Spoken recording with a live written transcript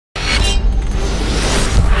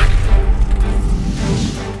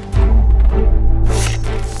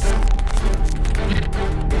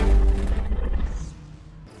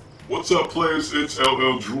What's up, players? It's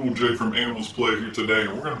LL Drool J from AnimalsPlay here today,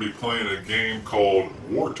 and we're going to be playing a game called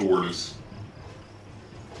War Tortoise.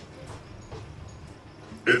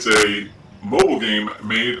 It's a mobile game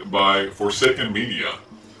made by Foursaken Media.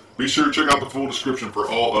 Be sure to check out the full description for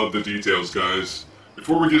all of the details, guys.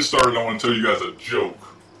 Before we get started, I want to tell you guys a joke.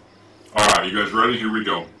 Alright, you guys ready? Here we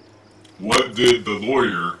go. What did the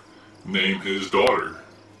lawyer name his daughter?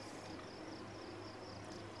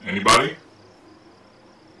 Anybody?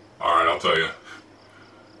 Alright, I'll tell you.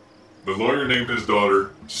 The lawyer named his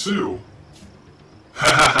daughter Sue.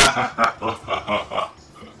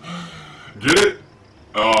 Get it?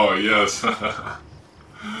 Oh, yes. Alright,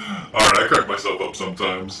 I crack myself up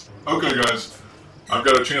sometimes. Okay, guys. I've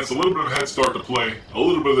got a chance, a little bit of a head start to play a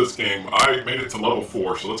little bit of this game. I made it to level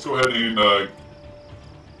 4, so let's go ahead and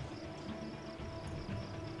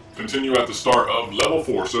continue at the start of level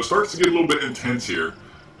 4. So it starts to get a little bit intense here.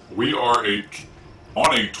 We are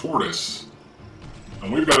on a tortoise,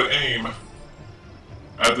 and we've got to aim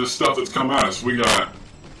at this stuff that's come at us. We got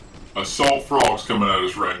assault frogs coming at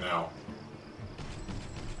us right now,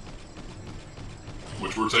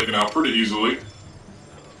 which we're taking out pretty easily.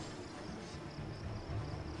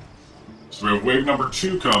 So we have wave number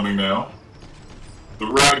 2 coming now. The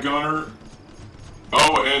rat gunner.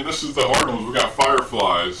 Oh, and this is the hard ones. We got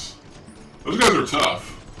fireflies. Those guys are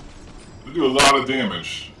tough. They do a lot of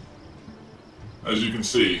damage. As you can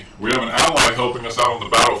see, we have an ally helping us out on the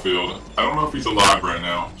battlefield. I don't know if he's alive right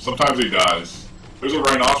now. Sometimes he dies. There's a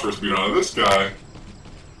rhinoceros beat on this guy.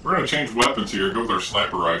 We're going to change weapons here. Go with our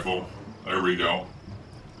sniper rifle. There we go.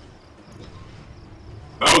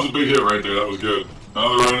 That was a big hit right there. That was good.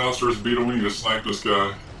 Another rhinoceros beetle. We need to snipe this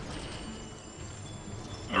guy.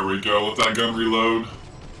 There we go. Let that gun reload.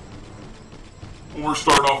 We're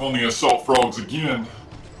starting off on the assault frogs again.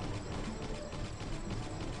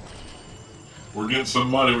 We're getting some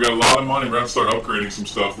money. We got a lot of money. We're going to start upgrading some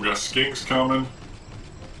stuff. We got skinks coming.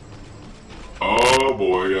 Oh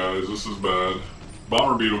boy, guys. This is bad.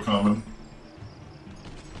 Bomber beetle coming.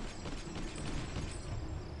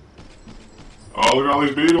 Oh, look at all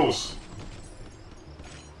these beetles.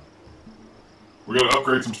 We got to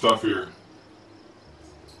upgrade some stuff here.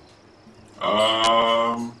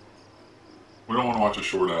 We don't want to watch a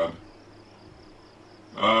short ad.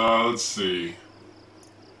 Let's see.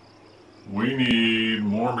 We need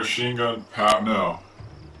more machine gun power. No.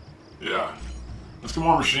 Yeah. Let's get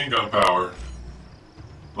more machine gun power.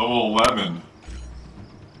 Level 11.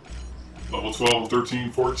 Level 12,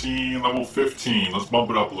 13, 14, level 15. Let's bump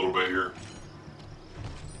it up a little bit here.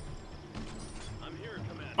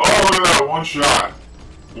 Oh, look at that. One shot.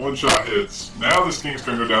 One shot hits. Now this thing's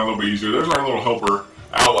going to go down a little bit easier. There's our little helper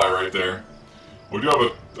ally right there. We do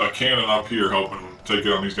have a cannon up here helping take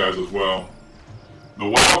out these guys as well. The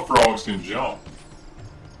wild frogs can jump.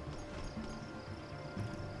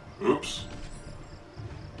 Oops.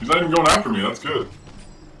 He's not even going after me. That's good.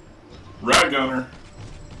 Rat gunner.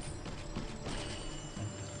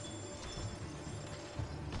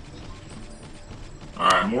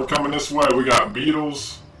 Alright, more coming this way. We got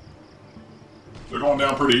beetles. They're going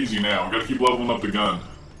down pretty easy now. We got to keep leveling up the gun.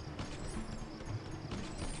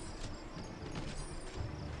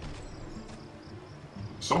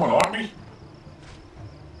 Someone on me?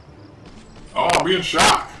 Oh, I'm being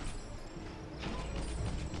shot.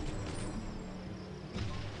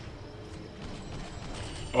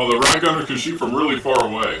 Oh, the rat gunner can shoot from really far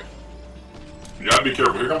away. You gotta be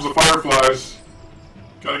careful. Here comes the fireflies.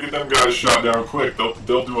 Gotta get them guys shot down quick.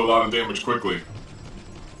 They'll do a lot of damage quickly.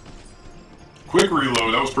 Quick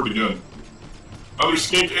reload. That was pretty good. Another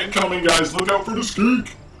skink incoming, guys. Look out for the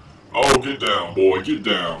skink. Oh, get down, boy. Get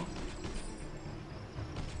down.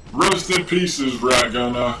 Rest in pieces, rat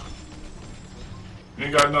gunner.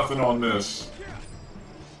 Ain't got nothing on this.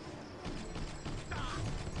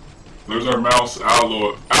 There's our mouse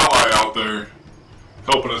ally out there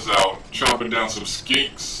helping us out, chopping down some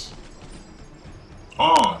skinks.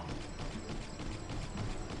 Now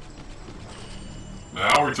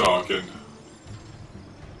we're talking.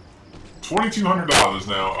 $2,200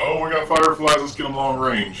 now. Oh, we got fireflies. Let's get them long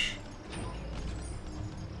range.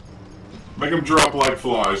 Make them drop like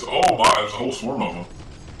flies. Oh my, there's a whole swarm of them.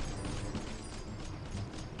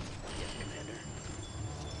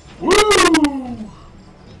 Woo!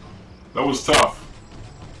 That was tough.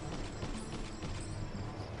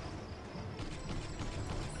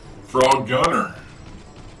 Frog gunner.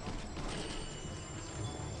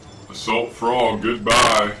 Assault frog,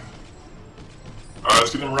 goodbye. Alright,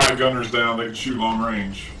 let's get them rat gunners down. They can shoot long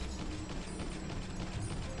range.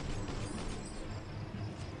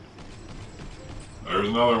 There's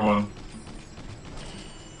another one.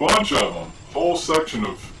 Bunch of them. Whole section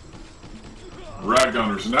of Rat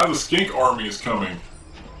gunners. And now the skink army is coming.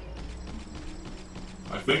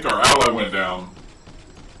 I think our ally went down.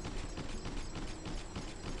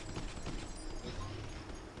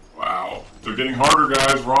 Wow. They're getting harder,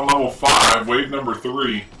 guys. We're on level 5, wave number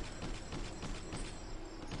 3.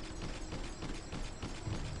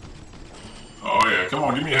 Oh yeah, come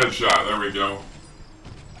on, give me a headshot. There we go.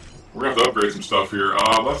 We're gonna have to upgrade some stuff here.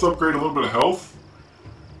 Let's upgrade a little bit of health.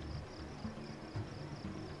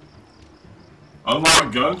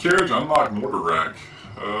 Unlock gun carriage, unlock mortar rack.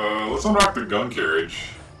 Let's unlock the gun carriage.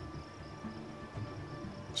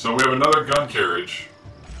 So we have another gun carriage.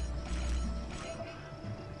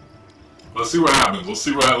 Let's see what happens. Let's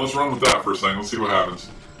run with that for a second. Let's see what happens.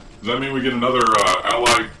 Does that mean we get another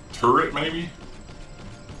allied turret, maybe?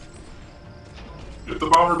 Get the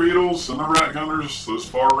bomber beetles and the rat gunners, those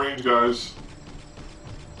far range guys.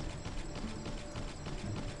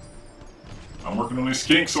 I'm working on these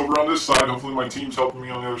skinks over on this side. Hopefully my team's helping me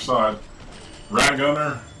on the other side. Rat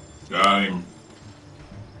gunner, got him.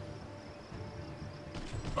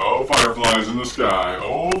 Oh, fireflies in the sky.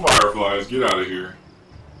 Oh, fireflies, get out of here.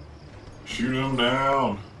 Shoot them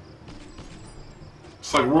down.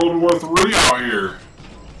 It's like World War III out here.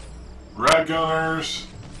 Rat gunners.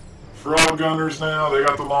 Frog gunners now, they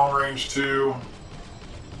got the long range too.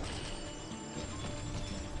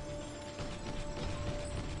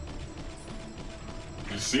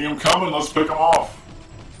 You see them coming, let's pick them off.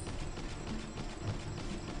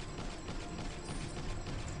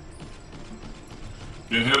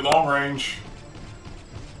 Getting hit long range.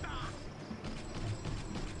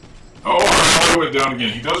 Oh, I went down again.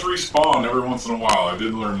 He does respawn every once in a while, I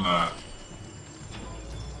did learn that.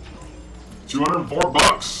 204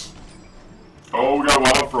 bucks. Oh, we got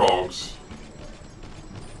wild frogs.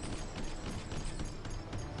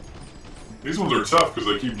 These ones are tough because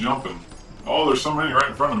they keep jumping. Oh, there's so many right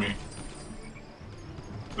in front of me.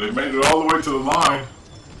 They've made it all the way to the line.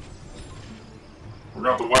 We're going to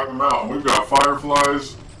have to wipe them out. And we've got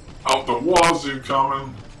fireflies out the wazoo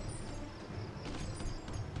coming.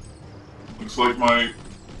 Looks like my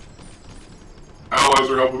allies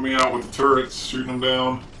are helping me out with the turrets, shooting them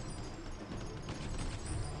down.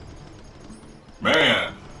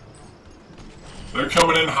 Man, they're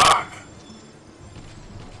coming in hot.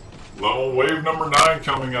 Level wave number 9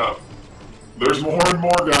 coming up. There's more and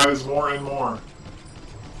more, guys, more and more.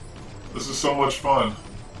 This is so much fun.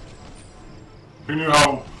 Who knew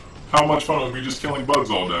how much fun it would be just killing bugs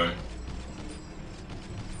all day?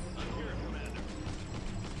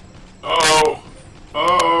 Uh-oh.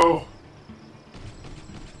 Uh-oh.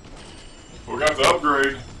 We got the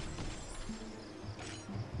upgrade.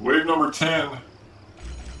 Wave number 10.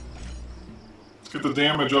 Let's get the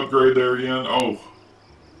damage upgrade there again. Oh.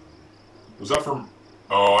 Was that from...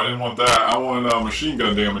 Oh, I didn't want that. I wanted machine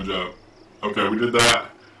gun damage up. Okay, we did that.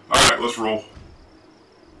 Alright, let's roll.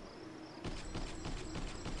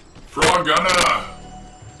 Frog gunner!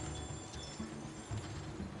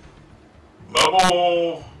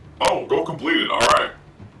 Level... Oh, goal completed. Alright.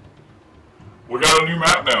 We got a new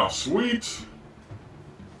map now. Sweet!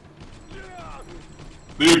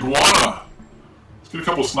 The iguana! Let's get a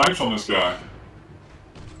couple snipes on this guy.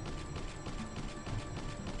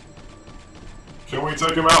 Can we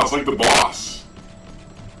take him out? It's like the boss.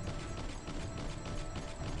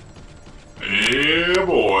 Yeah,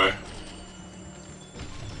 boy.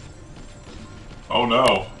 Oh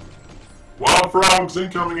no. Wild frogs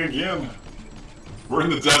incoming again. We're in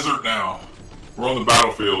the desert now. We're on the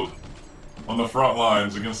battlefield. On the front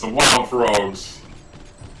lines against the wild frogs.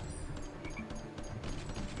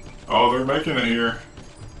 Oh, they're making it here.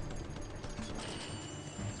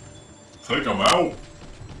 Take them out.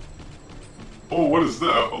 Oh, what is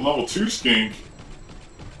that? A level 2 skink.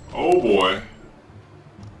 Oh boy.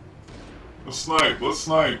 Let's snipe. Let's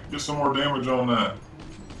snipe. Get some more damage on that.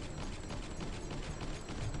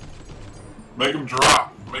 Make them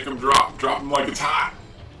drop. Make them drop. Drop them like it's hot.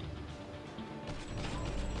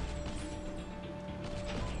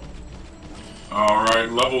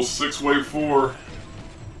 Alright, level 6, wave 4.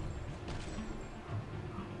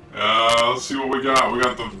 Let's see what we got. We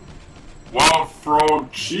got the Wild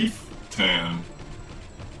Frog Chieftain.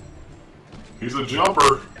 He's a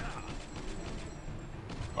jumper.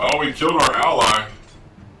 Oh, we killed our ally.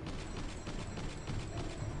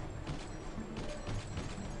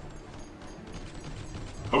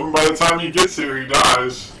 Hoping by the time he gets here, he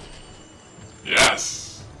dies.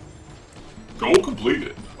 Yes. Goal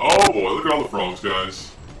completed. Oh boy, look at all the frogs,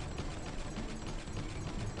 guys.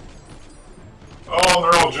 Oh,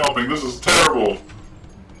 they're all jumping. This is terrible.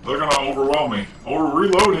 They're gonna overwhelm me. Oh,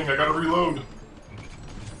 reloading. I gotta reload.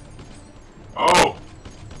 Oh.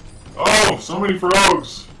 Oh, So many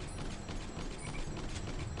frogs.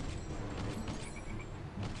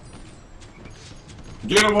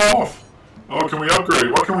 Get them off. Oh, can we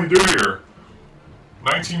upgrade? What can we do here?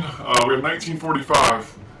 We have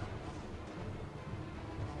 1945.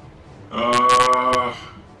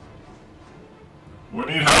 We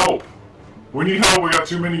need help. We need help. We got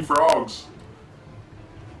too many frogs.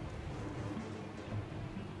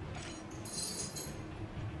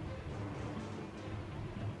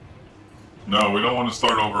 No, we don't want to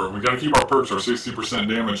start over. We got to keep our perks, our 60%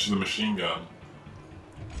 damage to the machine gun.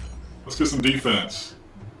 Let's get some defense.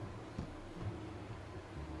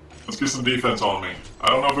 Let's get some defense on me. I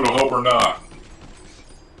don't know if it'll help or not.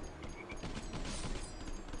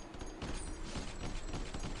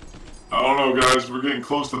 I don't know, guys. We're getting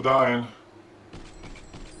close to dying.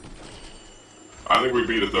 I think we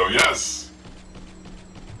beat it, though. Yes!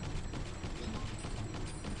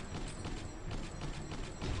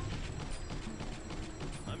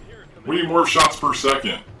 We need more shots per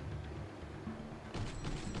second.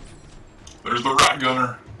 There's the rat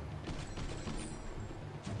gunner.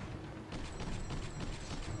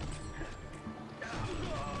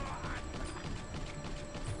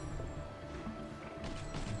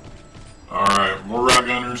 Alright, more rat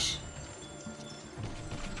gunners.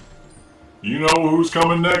 You know who's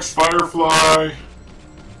coming next, Firefly.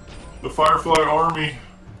 The Firefly army.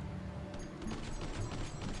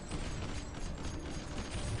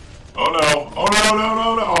 Oh no, oh no, no,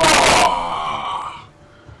 no, no. Oh,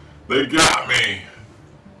 they got me.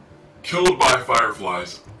 Killed by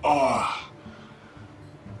fireflies. Oh.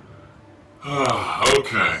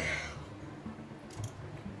 Okay.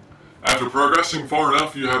 After progressing far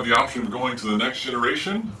enough, you have the option of going to the next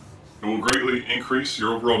generation. It will greatly increase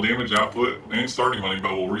your overall damage output and starting money,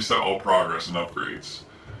 but will reset all progress and upgrades.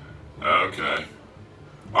 Okay.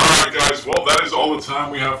 Alright guys, well that is all the time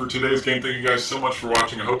we have for today's game. Thank you guys so much for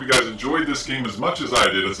watching. I hope you guys enjoyed this game as much as I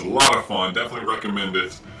did. It's a lot of fun. Definitely recommend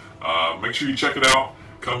it. Make sure you check it out.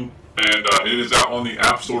 It is out on the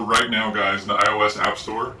App Store right now, guys, in the iOS App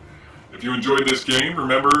Store. If you enjoyed this game,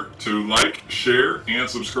 remember to like, share, and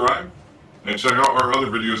subscribe. And check out our other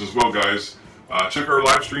videos as well, guys. Check our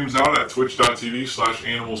live streams out at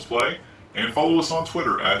twitch.tv/AnimalsPlay. And follow us on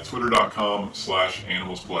Twitter at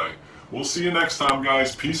twitter.com/AnimalsPlay. We'll see you next time,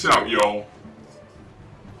 guys. Peace out, y'all.